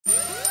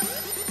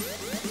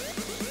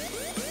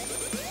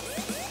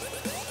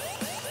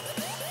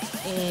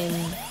and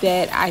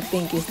that I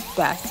think is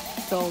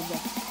best. So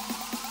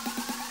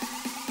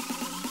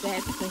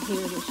that's the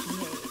hair that she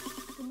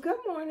had. Good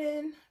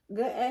morning,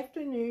 good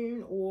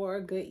afternoon,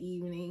 or good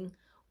evening,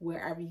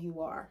 wherever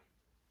you are.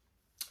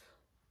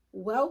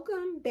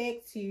 Welcome back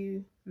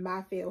to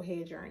my failed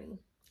hair journey.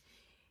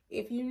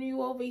 If you're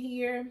new over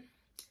here,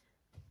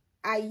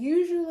 I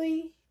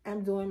usually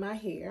am doing my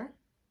hair,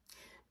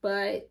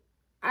 but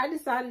I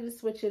decided to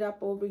switch it up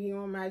over here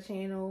on my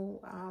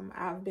channel.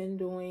 I've been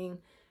doing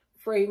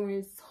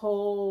fragrance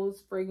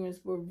hauls, fragrance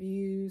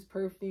reviews,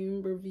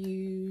 perfume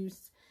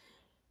reviews,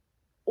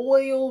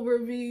 oil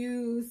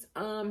reviews.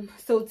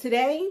 So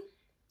today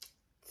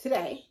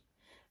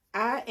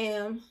I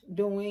am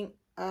doing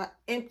a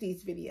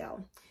empties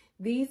video.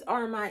 These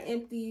are my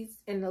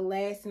empties in the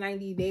last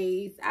 90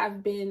 days.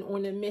 I've been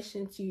on a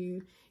mission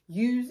to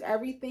use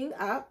everything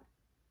up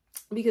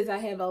because I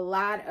have a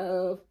lot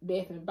of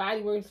Bath and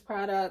Body Works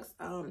products.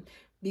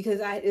 Because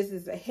this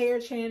is a hair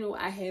channel,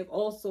 I have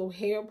also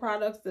hair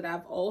products that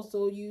I've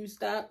also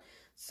used up.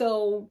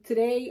 So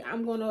today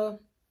I'm gonna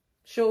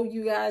show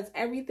you guys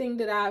everything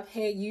that I've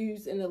had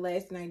used in the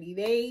last 90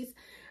 days.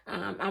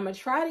 I'm gonna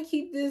try to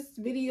keep this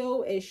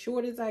video as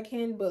short as I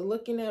can, but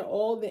looking at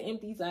all the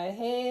empties I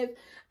have,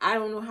 I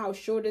don't know how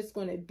short it's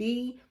gonna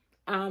be.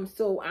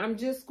 So I'm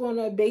just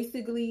gonna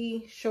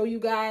basically show you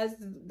guys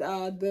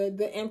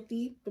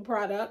the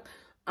product,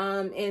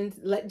 and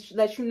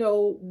let you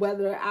know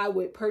whether I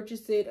would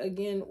purchase it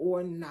again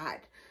or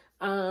not.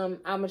 I'm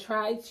gonna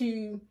try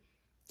to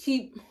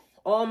keep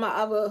all my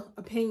other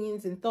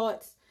opinions and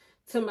thoughts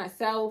to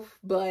myself,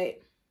 but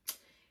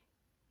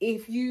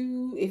if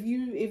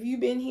you've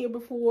been here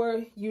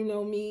before, you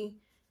know me,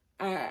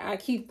 I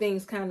keep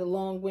things kind of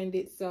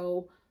long-winded,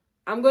 so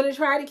I'm gonna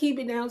try to keep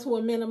it down to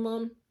a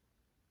minimum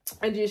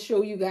and just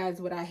show you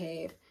guys what I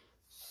have.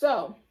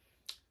 So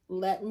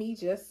let me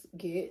just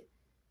get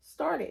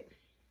started.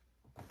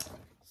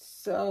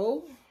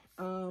 So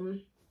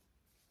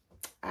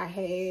I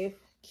have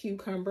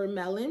Cucumber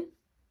Melon,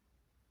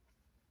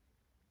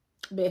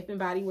 Bath and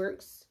Body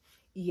Works.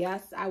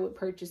 Yes, I would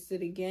purchase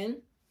it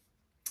again.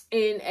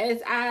 And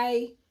as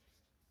I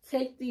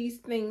take these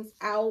things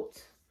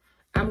out,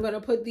 I'm going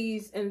to put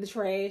these in the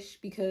trash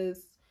because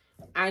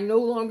I no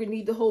longer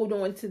need to hold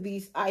on to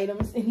these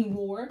items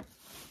anymore.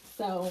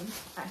 So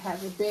I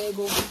have a bag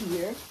over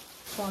here.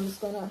 So I'm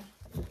just going to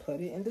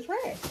put it in the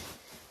trash.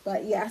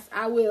 But yes,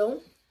 I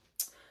will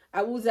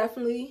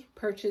definitely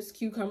purchase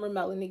Cucumber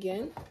Melon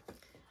again.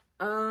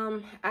 I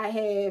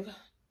have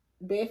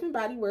Bath and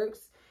Body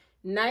Works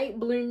Night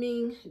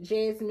Blooming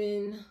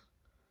Jasmine,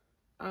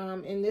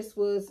 and this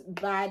was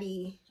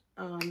body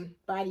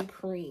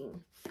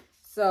cream.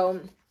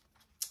 So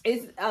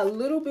it's a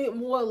little bit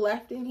more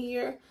left in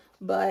here,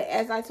 but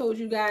as I told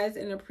you guys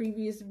in a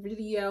previous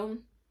video,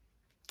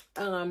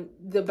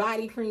 the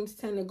body creams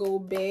tend to go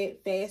bad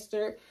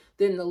faster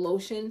than the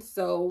lotion.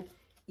 So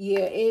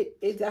yeah,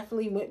 it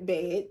definitely went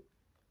bad.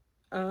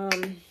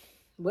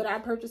 Would I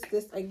purchase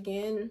this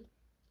again?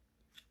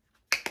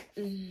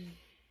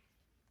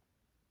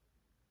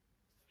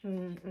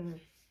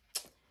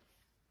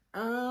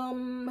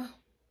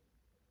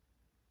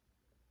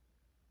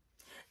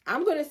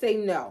 I'm gonna say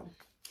no.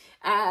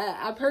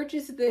 I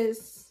purchased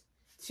this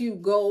to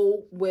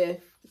go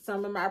with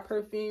some of my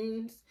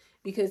perfumes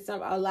because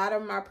a lot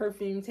of my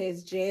perfumes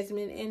has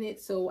jasmine in it.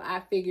 So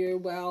I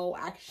figured, well,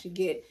 I should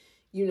get,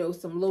 you know,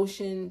 some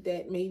lotion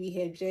that maybe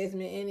had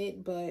jasmine in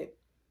it, but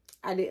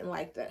I didn't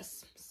like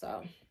this.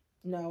 So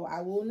no,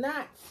 I will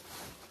not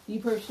be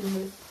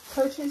purchasing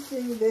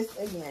this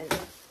again.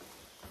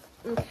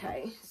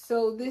 Okay,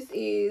 so this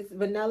is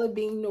Vanilla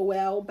Bean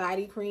Noel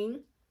Body Cream,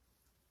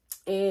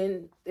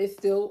 and it's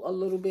still a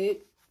little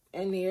bit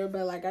in there,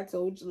 but like I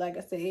told you, like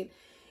I said,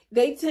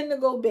 they tend to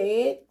go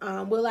bad.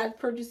 Will I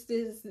purchase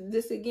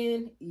this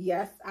again?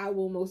 Yes, I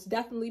will most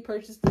definitely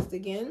purchase this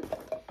again.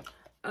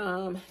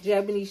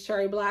 Japanese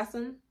Cherry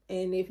Blossom,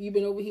 and if you've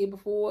been over here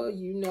before,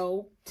 you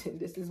know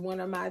this is one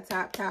of my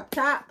top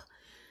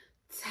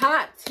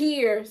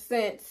tier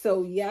scents.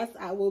 So yes,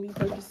 I will be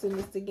purchasing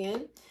this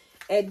again.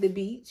 At the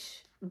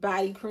Beach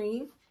Body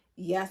Cream.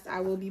 Yes, I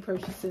will be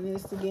purchasing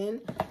this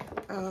again.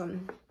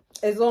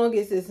 As long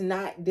as it's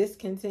not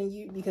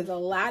discontinued, because a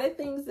lot of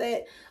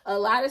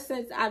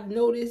scents I've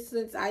noticed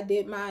since I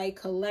did my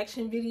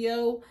collection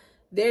video,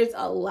 there's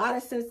a lot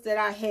of scents that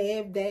I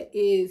have that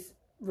is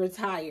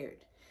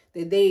retired.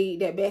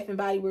 That Bath and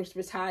Body Works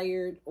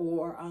retired,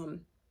 or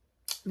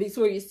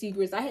Victoria's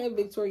Secrets. I have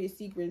Victoria's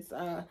Secrets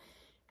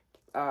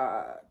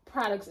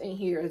products in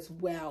here as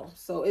well,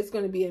 so it's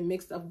going to be a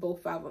mix of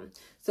both of them.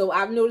 So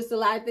I've noticed a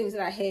lot of things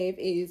that I have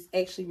is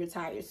actually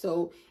retired.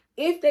 So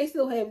if they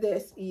still have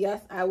this,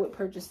 yes, I would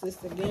purchase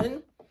this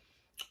again.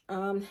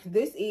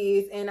 This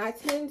is, and I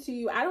tend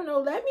to, I don't know,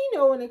 let me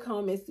know in the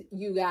comments,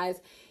 you guys,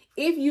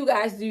 if you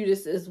guys do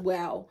this as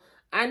well.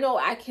 I know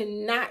I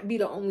cannot be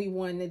the only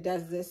one that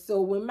does this.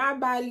 So when my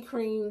body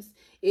creams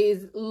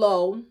is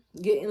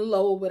getting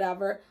low,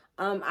 whatever,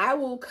 I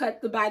will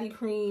cut the body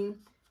cream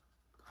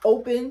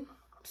open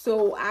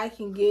so I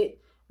can get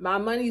my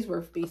money's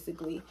worth,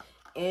 basically.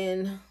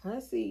 And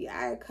let's see,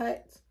 I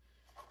cut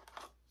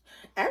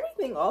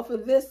everything off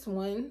of this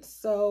one,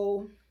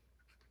 so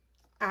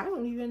I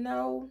don't even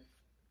know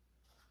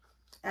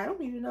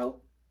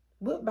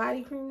what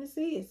body cream this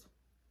is.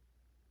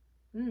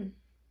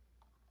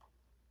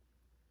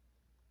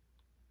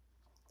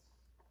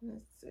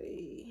 Let's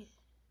see.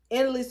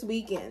 Endless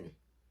Weekend.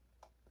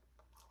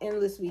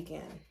 Endless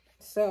Weekend.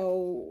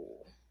 So,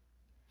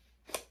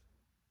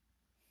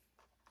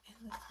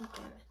 Endless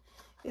Weekend.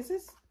 Is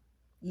this?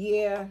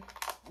 Yeah.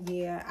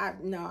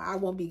 I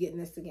won't be getting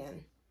this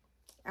again.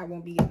 I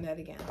won't be getting that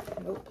again.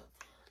 Nope.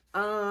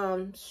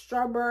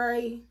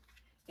 Strawberry.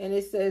 And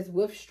it says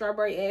with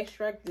strawberry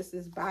extract. This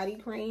is body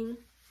cream.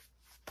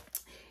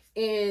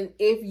 And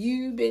if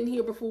you've been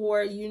here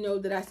before, you know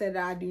that I said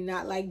that I do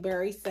not like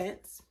berry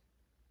scents.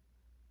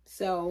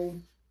 So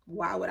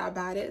why would I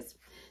buy this?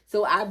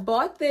 So I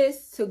bought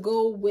this to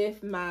go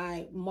with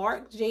my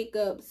Marc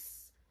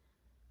Jacobs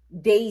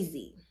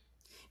Daisy,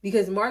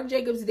 because Marc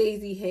Jacobs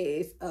Daisy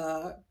has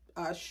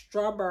a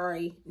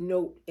strawberry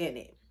note in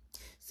it.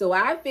 So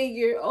I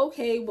figured,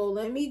 okay, well,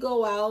 let me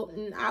go out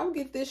and I'll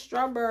get this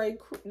strawberry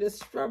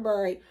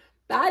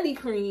body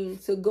cream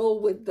to go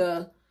with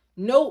the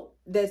note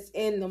that's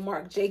in the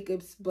Marc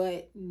Jacobs.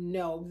 But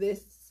no,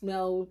 this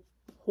smelled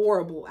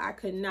horrible. I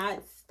could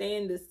not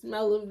stand the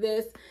smell of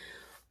this.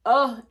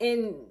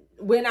 And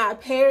when I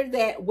paired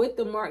that with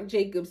the Marc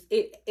Jacobs,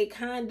 it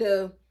kind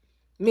of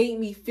made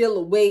me feel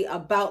a way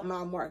about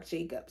my Marc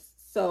Jacobs.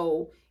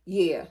 So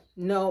yeah,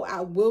 no,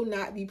 I will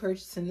not be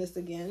purchasing this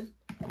again.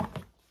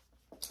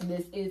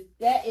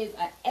 That is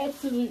an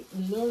absolute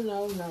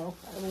no.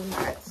 I will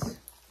not.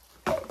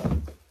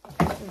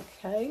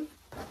 Okay.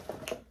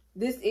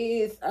 This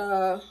is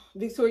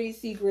Victoria's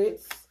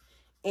Secret's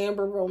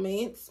Amber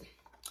Romance.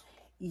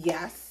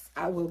 Yes,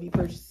 I will be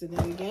purchasing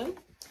it again.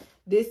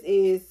 This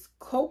is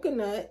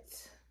coconut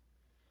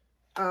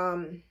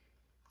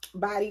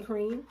body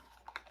cream.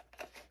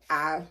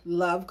 I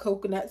love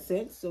coconut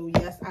scents, so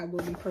yes, I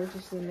will be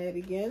purchasing that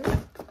again.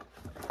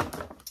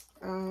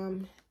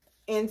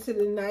 Into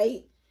the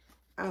Night.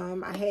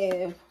 I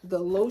have the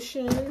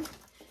lotion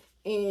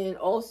and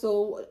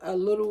also a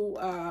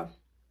little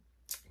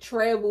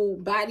travel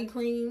body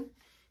cream.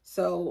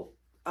 So,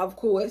 of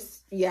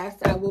course, yes,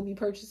 I will be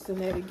purchasing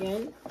that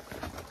again.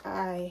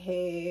 I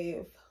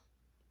have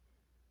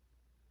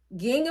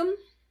Gingham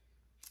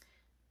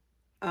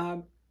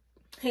hand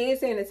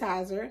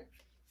sanitizer.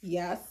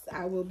 Yes,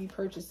 I will be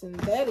purchasing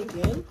that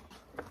again.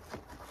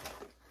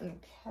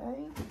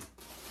 Okay.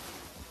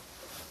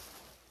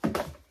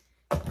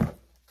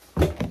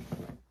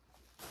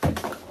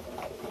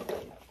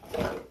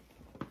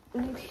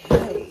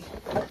 Okay.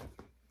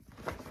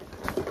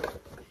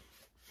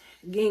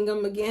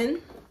 Gingham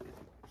again.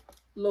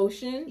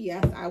 Lotion.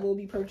 Yes, I will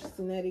be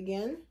purchasing that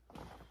again.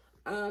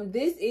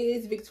 This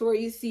is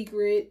Victoria's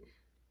Secret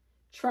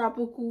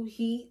Tropical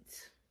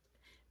Heat.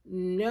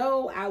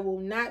 No, I will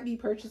not be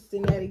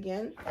purchasing that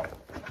again.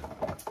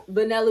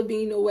 Vanilla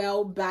Bean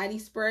Noel body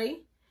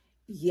spray.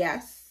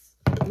 Yes,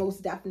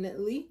 most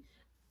definitely.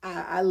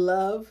 I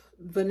love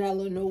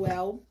Vanilla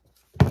Noel.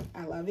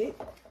 I love it.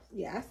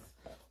 Yes.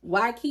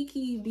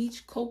 Waikiki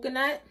Beach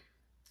Coconut.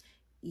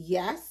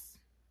 Yes.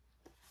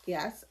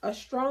 Yes. A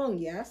strong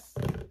yes.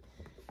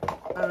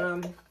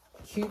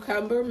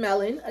 Cucumber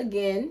Melon,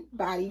 again,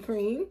 body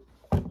cream.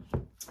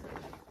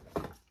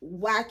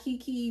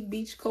 Waikiki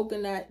Beach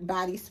Coconut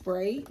body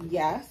spray.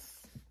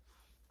 Yes.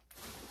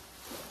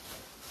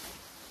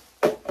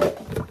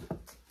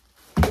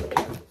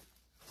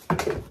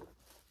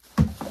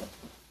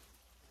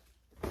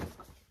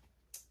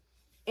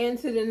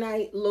 Into the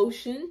Night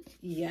lotion.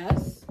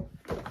 Yes.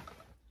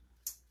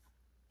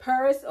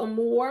 Paris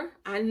Amour.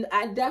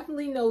 I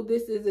definitely know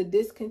this is a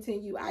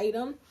discontinued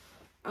item.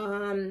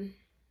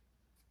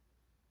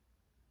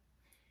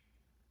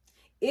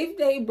 If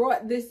they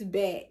brought this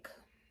back,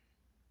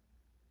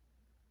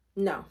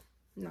 no,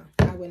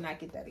 I would not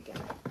get that again.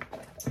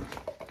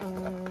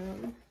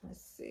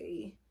 Let's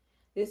see.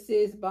 This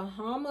is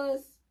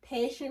Bahamas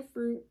Passion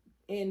Fruit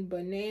and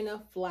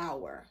Banana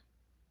Flower.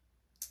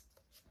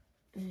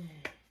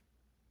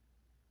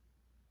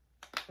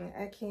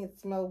 I can't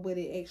smell what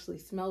it actually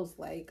smells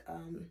like.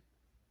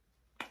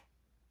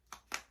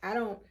 I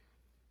don't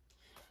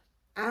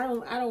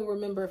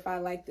remember if I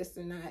like this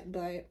or not,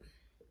 but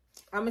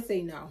I'm gonna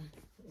say no.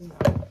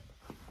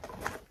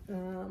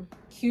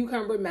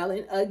 Cucumber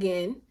Melon,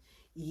 again.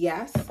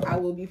 Yes, I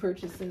will be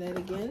purchasing that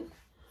again.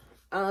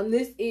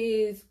 This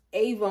is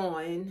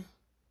Avon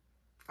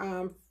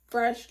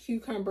Fresh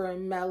Cucumber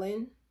and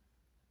Melon.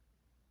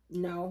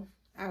 No,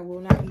 I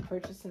will not be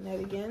purchasing that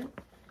again.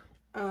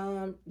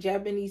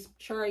 Japanese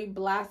Cherry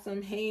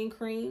Blossom Hand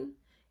Cream.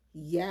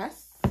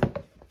 Yes.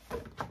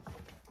 Let's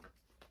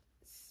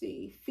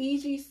see.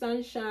 Fiji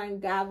Sunshine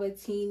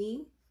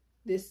Gavatini.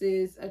 This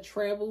is a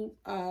travel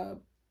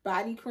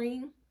body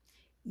cream.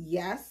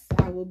 Yes,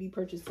 I will be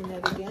purchasing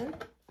that again.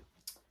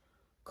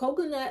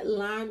 Coconut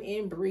Lime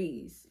and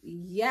Breeze.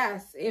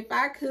 Yes, if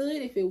I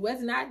could, if it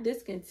was not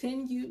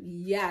discontinued,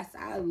 yes,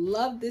 I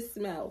love this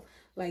smell.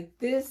 Like,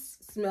 this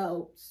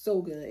smelled so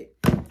good.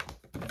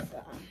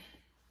 So.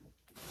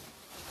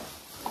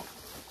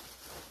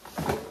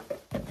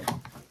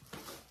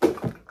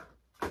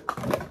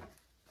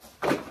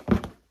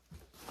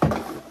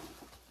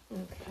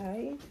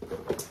 Okay.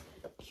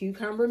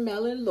 Cucumber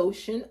melon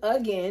lotion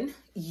again.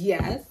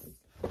 Yes.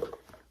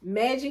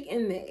 Magic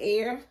in the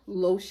Air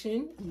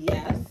lotion.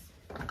 Yes.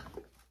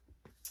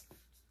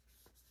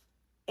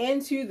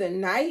 Into the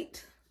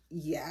Night.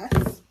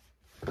 Yes.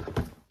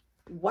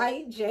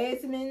 White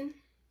Jasmine.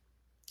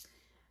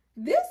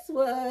 This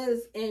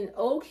was an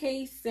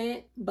okay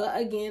scent, but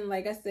again,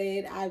 like I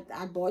said,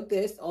 I bought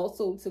this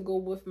also to go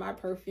with my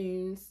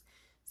perfumes.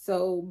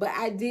 So, but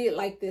I did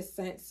like this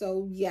scent,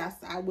 so yes,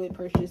 I would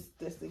purchase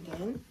this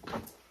again.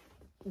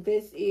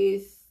 This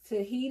is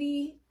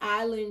Tahiti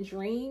Island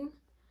Dream.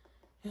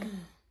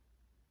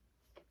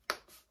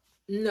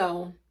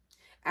 No,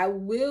 I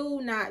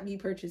will not be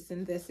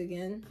purchasing this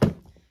again.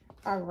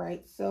 All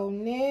right, so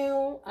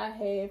now I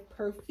have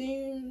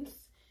perfumes,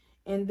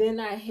 and then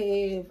I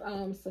have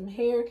some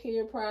hair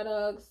care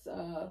products,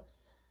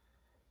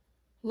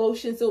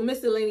 lotion, so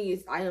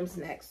miscellaneous items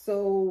next.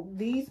 So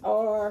these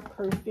are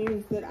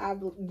perfumes that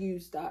I've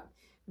used up.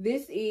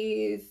 This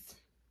is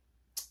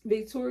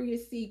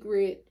Victoria's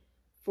Secret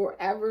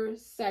Forever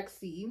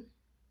Sexy.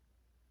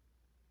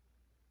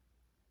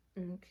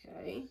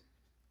 Okay.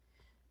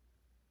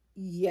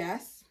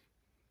 Yes,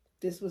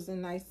 this was a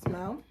nice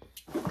smell.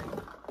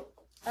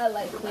 I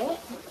like that.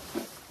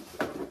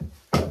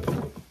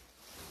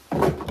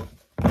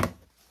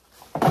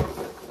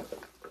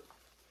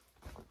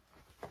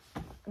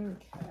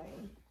 Okay.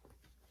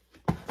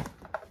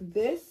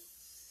 This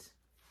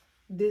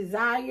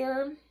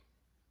Desire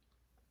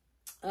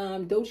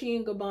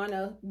Dolce &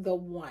 Gabbana The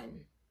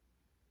One.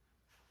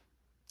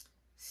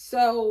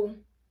 So,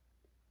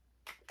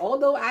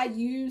 although I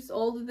use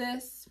all of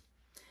this,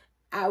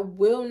 I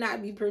will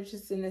not be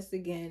purchasing this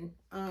again.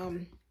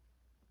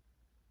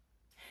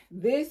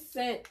 This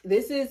scent,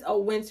 this is a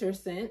winter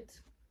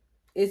scent.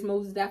 It's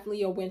most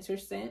definitely a winter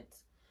scent.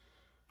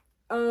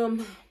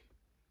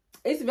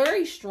 It's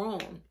very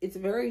strong. It's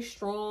very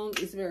strong.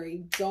 It's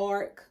very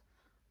dark.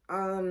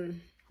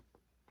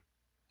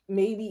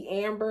 Maybe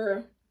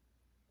amber.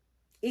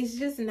 It's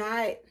just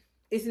not,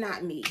 it's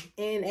not me.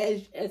 And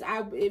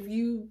if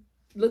you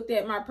looked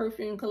at my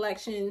perfume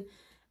collection,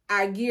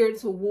 I geared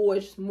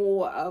towards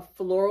more of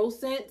floral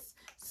scents.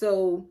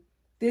 So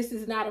this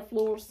is not a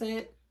floral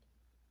scent.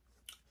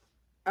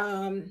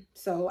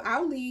 So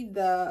I'll leave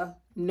the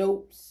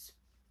notes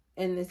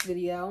in this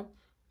video.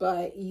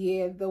 But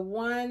yeah, the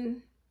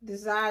one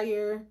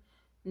Desire,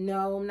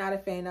 no, I'm not a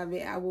fan of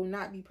it. I will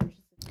not be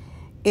purchasing.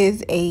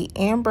 Is a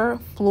amber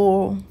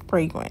floral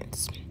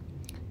fragrance.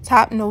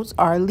 Top notes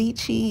are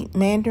lychee,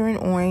 mandarin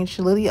orange,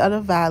 lily of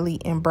the valley,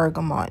 and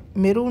bergamot.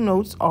 Middle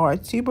notes are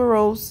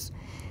tuberose.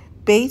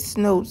 Base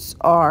notes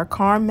are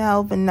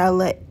caramel,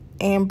 vanilla,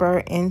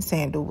 amber, and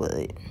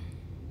sandalwood.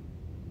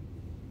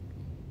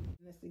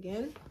 This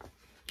again.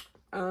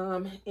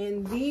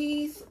 And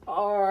these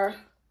are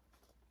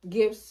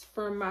gifts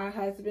from my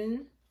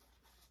husband.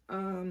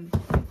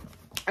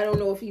 I don't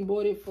know if he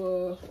bought it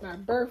for my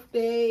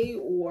birthday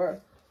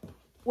or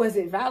was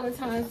it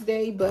Valentine's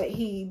Day, but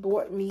he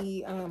bought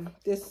me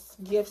this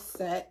gift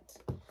set.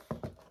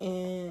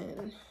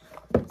 And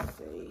let's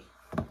see.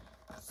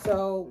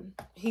 So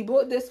he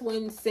bought this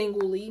one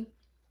singly.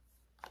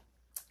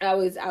 I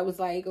was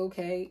like,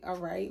 okay, all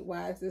right,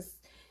 why is this?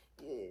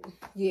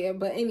 Yeah,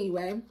 but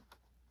anyway,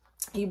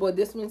 he bought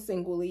this one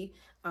singly.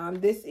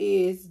 This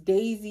is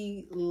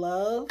Daisy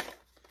Love,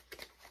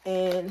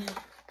 and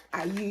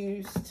I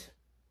used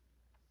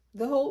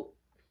the whole.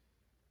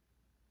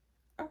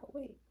 Oh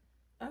wait,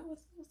 I was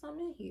still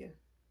something in here.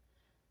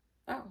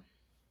 Oh,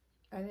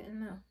 I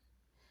didn't know.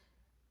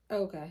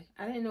 Okay,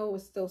 I didn't know it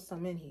was still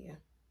some in here.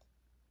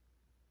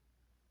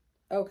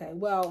 Okay,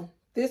 well,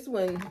 this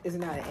one is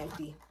not an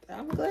empty.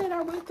 I'm glad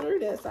I went through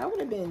this. I would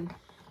have been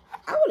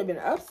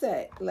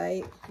upset.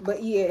 Like,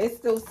 but yeah, it's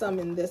still some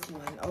in this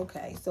one.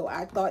 Okay, so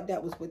I thought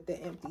that was with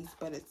the empties,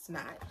 but it's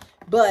not.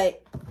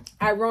 But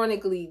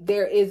ironically,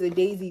 there is a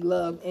Daisy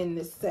Love in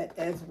this set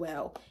as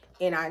well.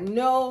 And I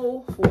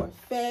know for a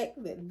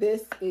fact that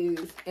this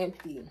is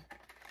empty.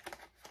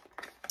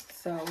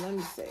 So let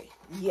me see.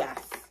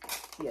 Yes,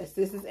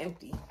 this is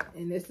empty.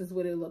 And this is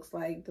what it looks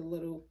like. The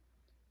little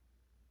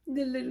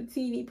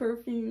teeny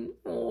perfume.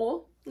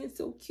 Oh, it's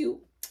so cute.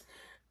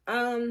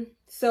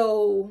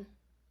 So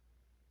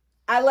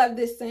I love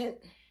this scent.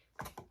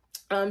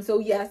 So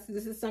yes,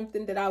 this is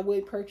something that I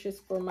would purchase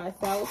for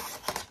myself.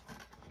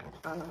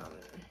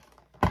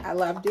 I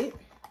loved it.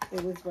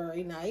 It was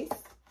very nice.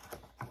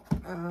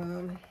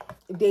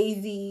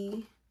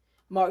 Daisy,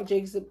 Marc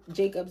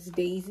Jacobs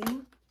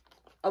Daisy.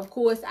 Of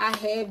course, I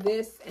have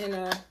this in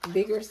a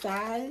bigger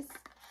size.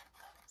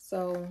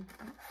 So,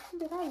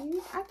 did I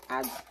use?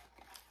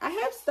 I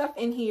have stuff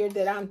in here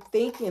that I'm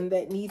thinking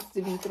that needs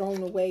to be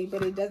thrown away,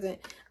 but it doesn't.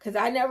 Because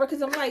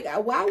I'm like,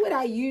 why would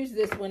I use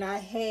this when I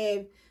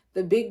have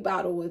the big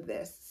bottle of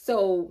this?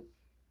 So,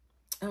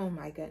 oh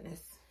my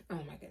goodness. Oh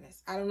my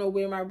goodness. I don't know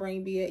where my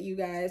brain be at, you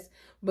guys.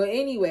 But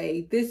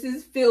anyway, this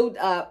is filled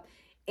up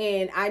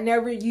and I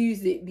never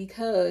use it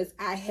because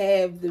I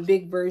have the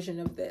big version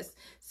of this.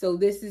 So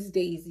this is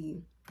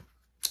Daisy.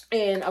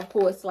 And of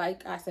course,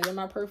 like I said in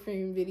my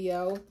perfume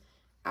video,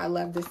 I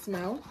love the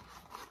smell.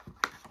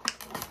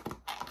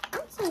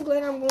 I'm so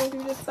glad I'm going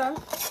through this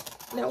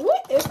stuff. Now,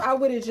 what if I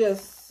would have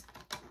just...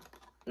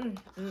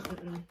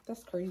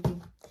 That's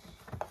crazy.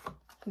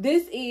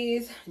 This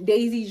is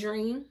Daisy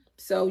Dream.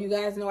 So you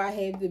guys know I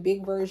have the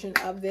big version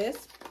of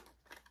this.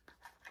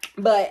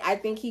 But I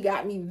think he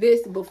got me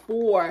this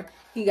before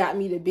he got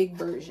me the big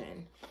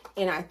version.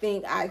 And I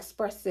think I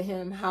expressed to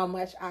him how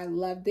much I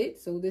loved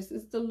it. So this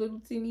is the little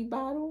teeny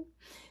bottle.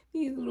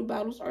 These little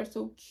bottles are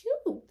so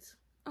cute.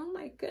 Oh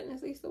my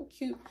goodness, they're so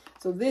cute.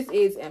 So this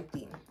is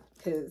empty.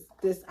 Because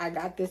this, I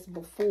got this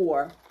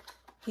before.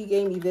 He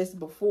gave me this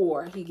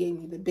before he gave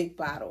me the big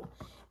bottle.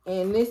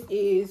 And this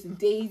is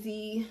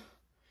Daisy.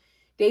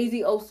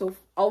 Daisy also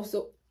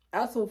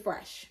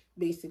fresh,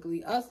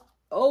 basically.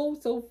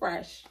 So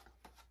fresh.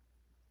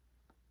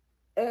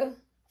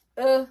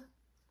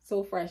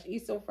 So fresh.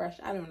 He's so fresh.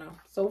 I don't know.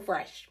 So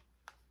fresh.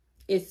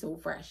 It's so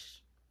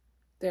fresh.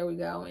 There we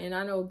go. And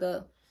I know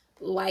the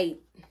light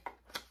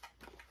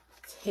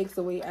takes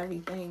away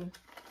everything.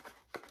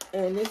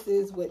 And this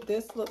is what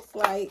this looks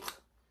like.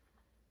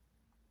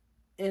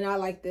 And I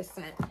like this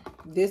scent.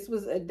 This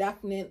was a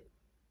definitely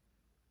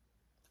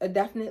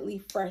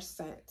fresh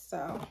scent.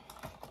 So,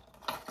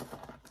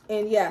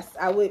 and yes,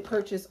 I would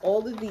purchase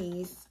all of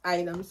these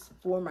items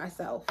for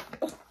myself.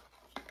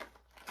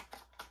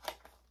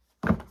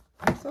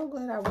 I'm so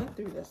glad I went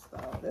through this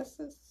though. This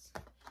is,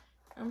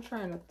 I'm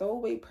trying to throw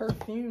away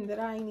perfume that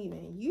I ain't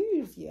even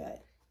used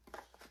yet.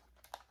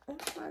 Oh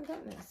my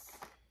goodness.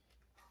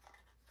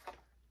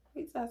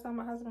 Wait till I tell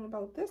my husband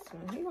about this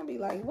one. He's gonna be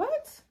like,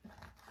 what?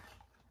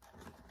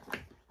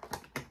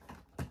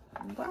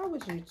 Why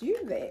would you do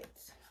that?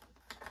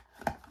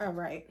 All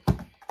right.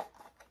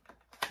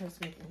 Just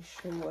making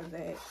sure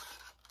that,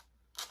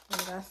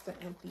 well, that's the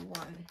empty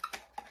one.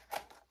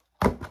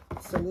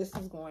 So this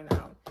is going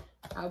out.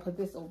 I'll put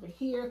this over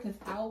here because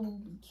I will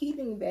be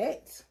keeping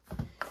that.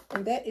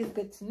 And that is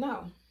good to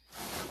know.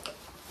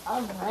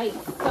 All right.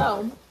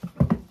 So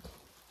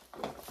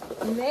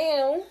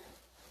now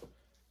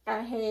I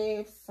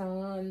have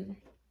some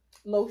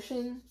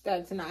lotion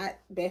that's not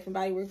Bath and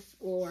Body Works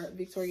or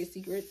Victoria's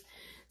Secrets.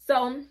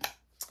 So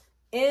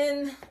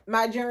in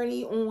my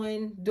journey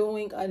on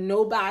doing a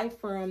no buy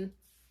from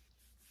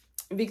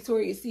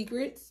Victoria's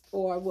Secrets,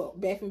 or well,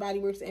 Bath and Body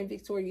Works and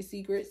Victoria's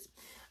Secrets,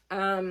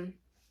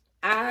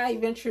 I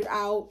ventured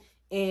out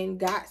and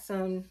got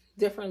some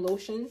different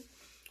lotions.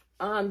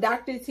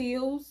 Dr.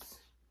 Teal's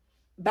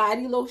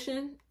body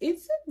lotion.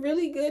 It's a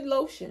really good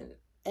lotion,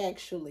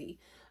 actually.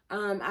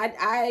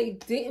 I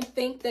didn't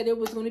think that it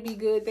was going to be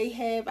good. They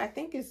have, I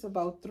think it's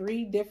about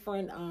three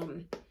different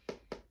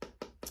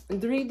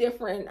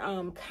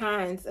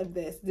kinds of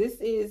this. This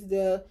is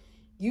the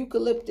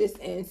eucalyptus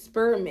and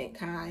spearmint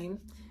kind.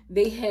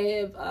 They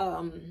have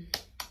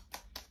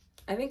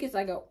I think it's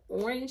like an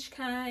orange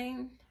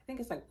kind. I think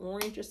it's like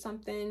orange or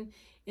something.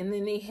 And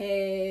then they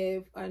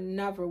have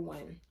another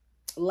one,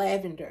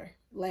 lavender,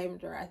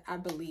 I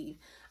believe.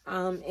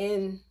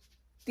 And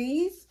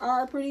these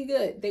are pretty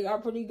good. They are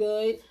pretty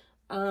good.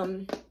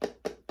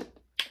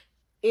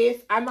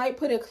 If I might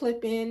put a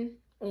clip in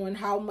on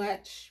how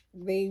much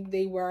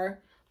they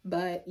were,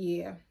 but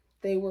yeah,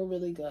 they were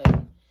really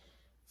good.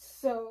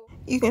 So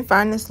you can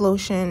find this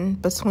lotion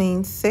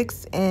between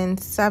 $6 and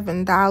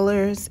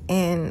 $7,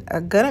 and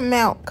a good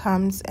amount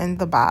comes in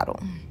the bottle.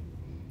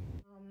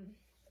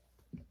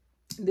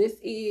 This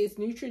is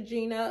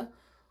Neutrogena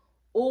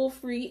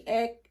Oil-Free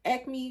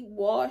Acne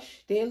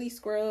Wash Daily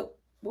Scrub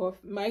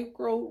with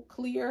Micro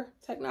Clear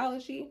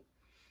Technology.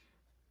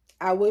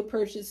 I would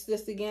purchase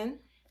this again,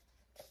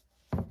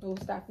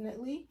 most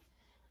definitely.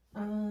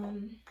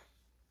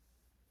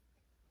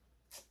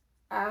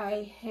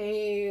 I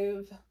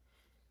have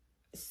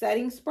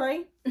setting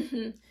spray.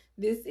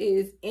 This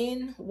is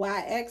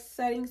NYX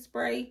setting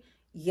spray.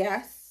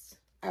 Yes,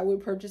 I would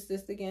purchase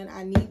this again.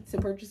 I need to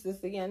purchase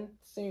this again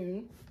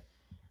soon.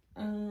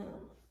 Let's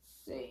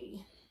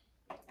see.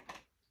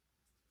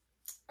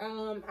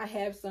 I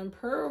have some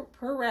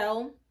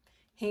Purell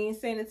hand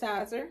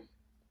sanitizer.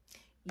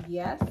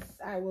 Yes,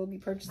 I will be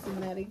purchasing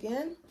that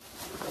again.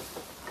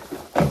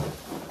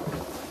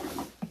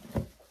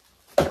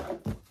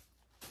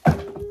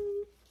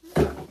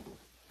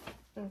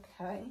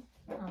 Okay,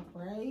 all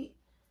right.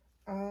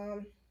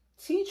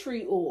 Tea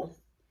tree oil,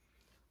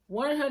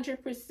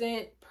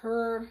 100%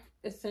 pure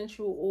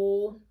essential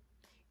oil.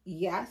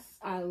 Yes,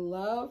 I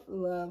love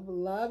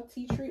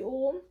tea tree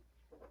oil.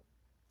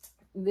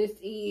 This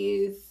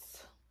is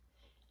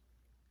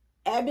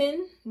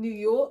Ebon, New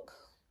York.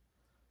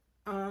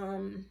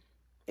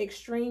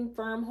 Extreme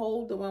Firm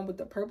Hold, the one with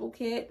the purple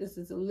cap. This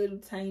is a little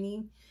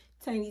tiny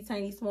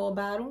small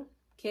bottle.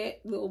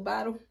 Little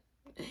bottle.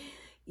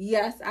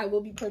 Yes, I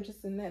will be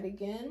purchasing that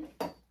again.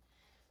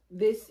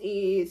 This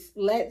is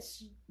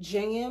Let's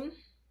Jam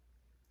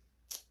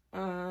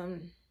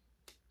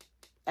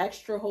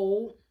extra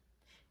hold.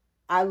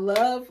 I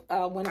love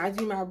when I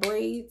do my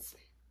braids,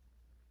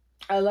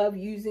 I love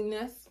using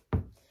this.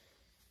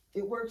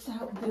 It works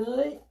out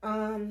good.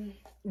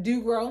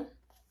 Do grow.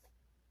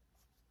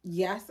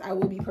 Yes, I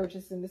will be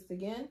purchasing this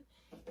again.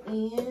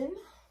 And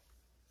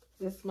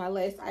this is my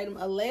last item,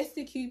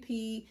 Elastic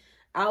QP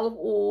olive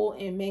oil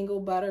and mango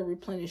butter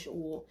replenish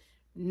oil.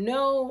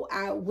 No,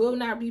 I will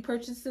not be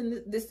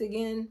purchasing this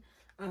again.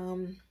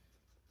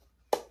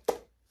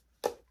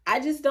 I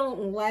just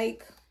don't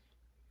like,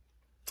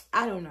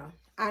 I don't know.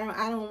 I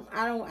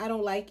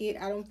don't like it.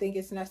 I don't think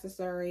it's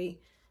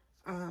necessary.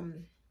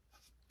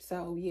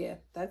 So yeah,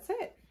 that's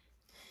it.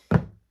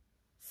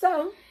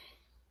 So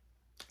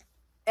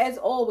as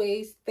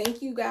always,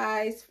 thank you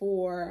guys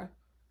for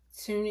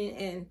tuning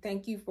in.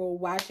 Thank you for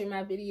watching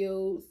my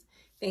videos.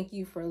 Thank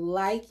you for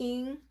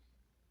liking,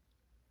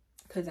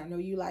 because I know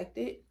you liked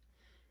it.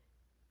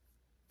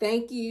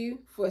 Thank you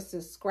for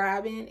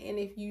subscribing. And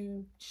if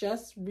you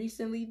just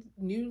recently,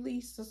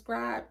 newly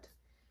subscribed,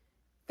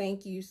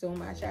 thank you so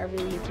much. I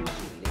really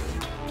appreciate it.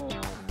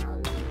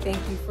 Thank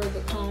you for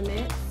the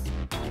comments.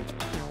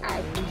 I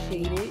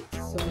appreciate it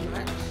so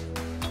much.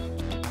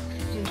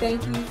 And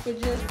thank you for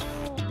just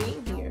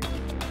being here.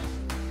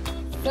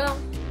 So,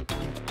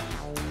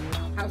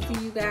 I'll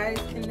see you guys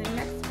in the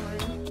next one.